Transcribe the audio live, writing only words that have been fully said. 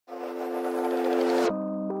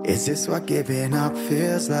Is this what giving up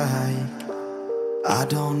feels like? I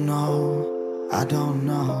don't know, I don't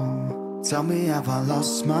know. Tell me, have I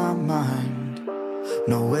lost my mind?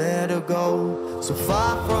 Nowhere to go, so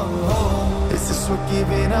far from home. Is this what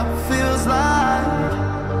giving up feels like?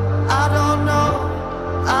 I don't know,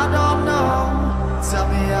 I don't know. Tell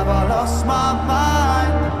me, have I lost my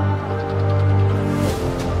mind?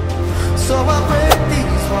 So I break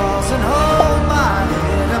these walls and hold my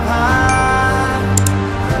head up high,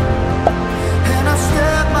 and I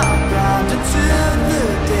step my ground until the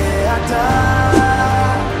day I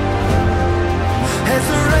die. As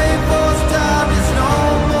the rain falls down, there's no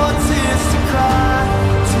more tears to cry,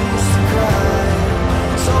 tears to cry.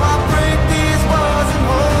 So I break these walls and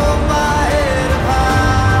hold my head up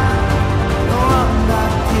high. No, I'm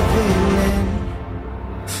not giving in.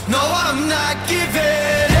 No, I'm not giving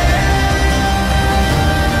in.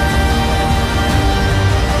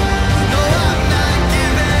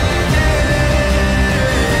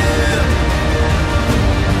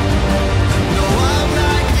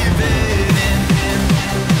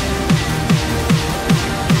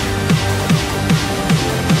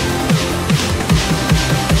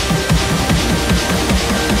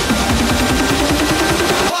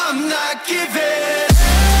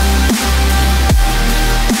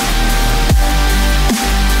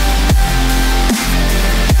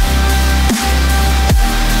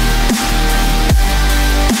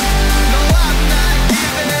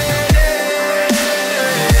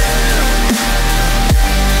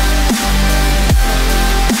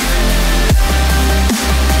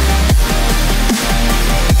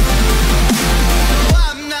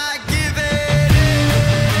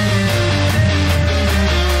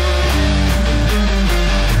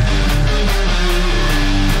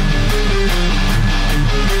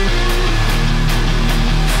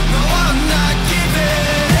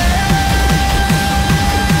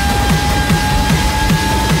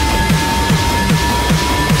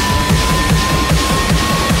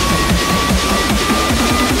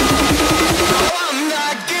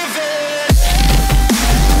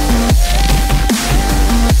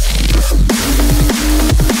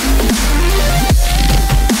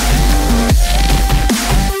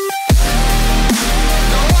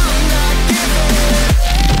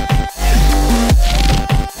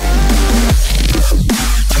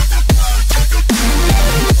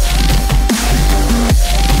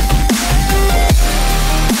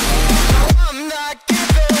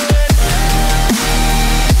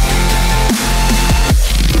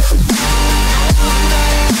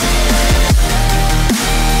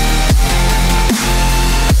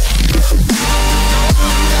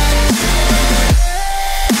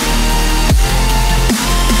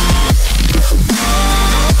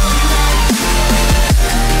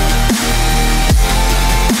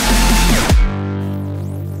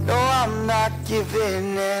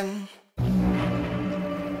 Giving in.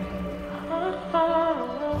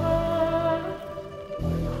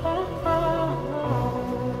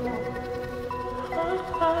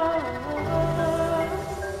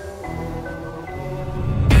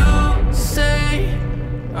 You say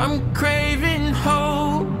I'm craving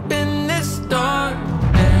hope in this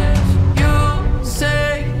darkness. You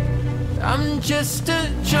say I'm just a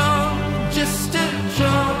joke, just a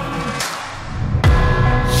joke.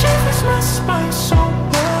 Shivers my spine so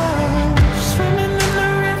bad. Swimming in the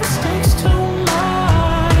river takes too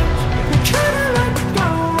much. We try to let go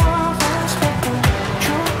of us, but the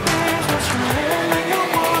truth is what's really on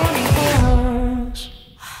us.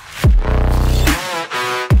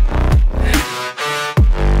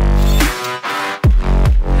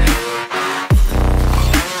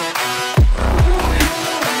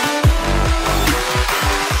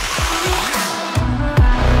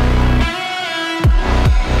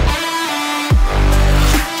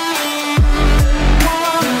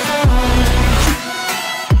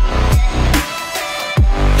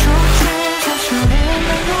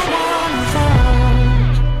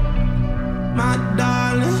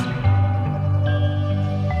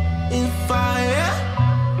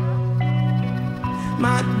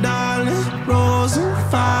 My darling, rose and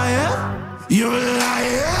fire. You're a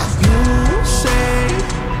liar. You say,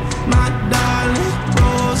 my darling,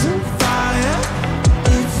 rose and fire.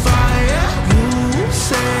 In fire. You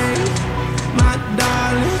say, my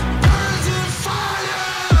darling, rose and fire.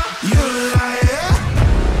 You're a liar.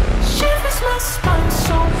 Shivers my spine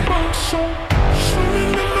so cold, so swimming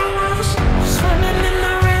in the rivers, swimming in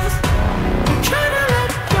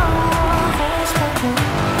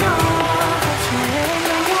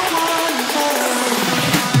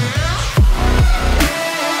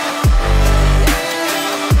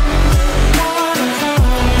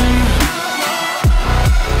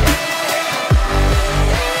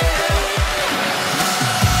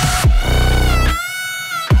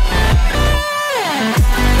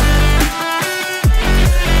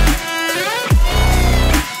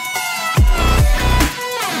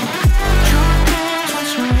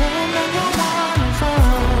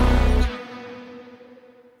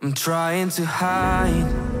trying to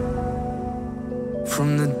hide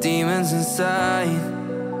from the demons inside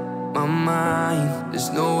my mind.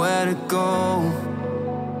 There's nowhere to go.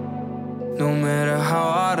 No matter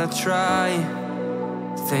how hard I try,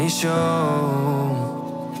 they show.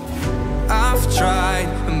 I've tried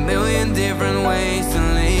a million different ways to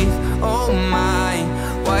leave. Oh my,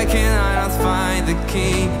 why can't I not find the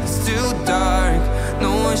key? It's too dark,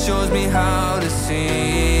 no one shows me how to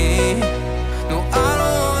see. No, I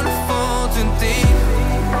don't wanna fall too deep.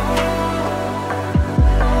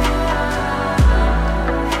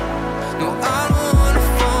 No, I don't wanna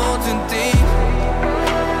fall too deep.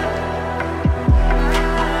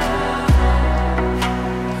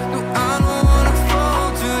 No, I don't wanna fall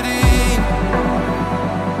too deep.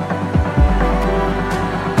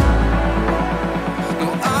 No,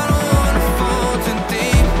 I don't wanna fall too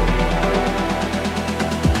deep.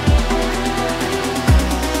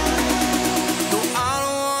 No, I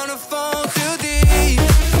don't wanna fall too deep.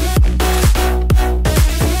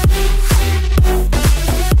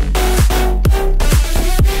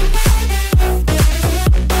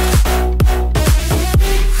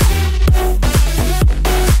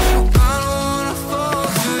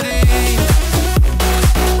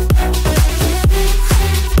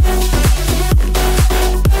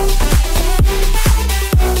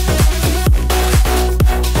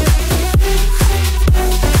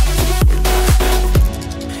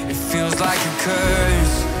 It feels like a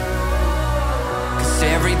curse, 'cause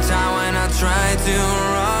every time when I try to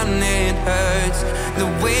run it hurts. The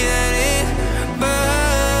way that it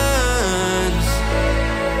burns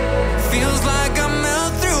feels like I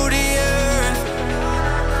melt through the earth.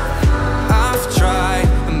 I've tried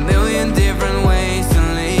a million different ways to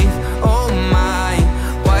leave. Oh my,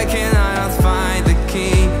 why can't I not find the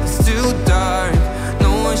key? It's too dark,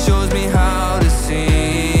 no one shows me how to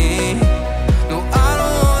see. No, I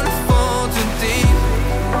don't wanna fall too deep.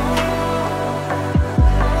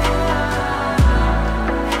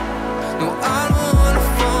 No, I don't wanna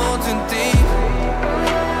fall too deep.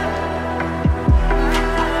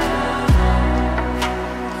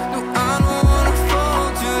 No, I don't wanna fall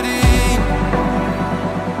too deep.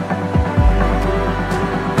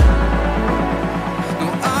 No,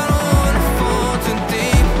 I don't wanna fall too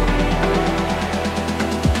deep.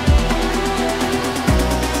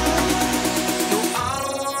 No, I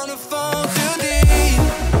don't wanna fall too deep.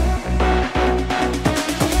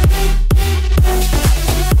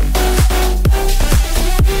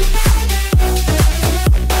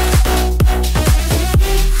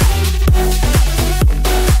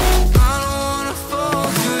 I don't wanna fall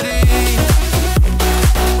too deep.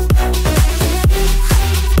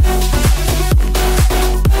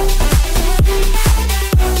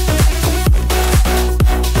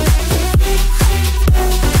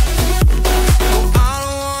 I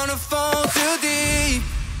don't wanna fall too deep.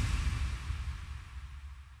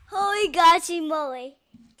 Holy gosh, moly.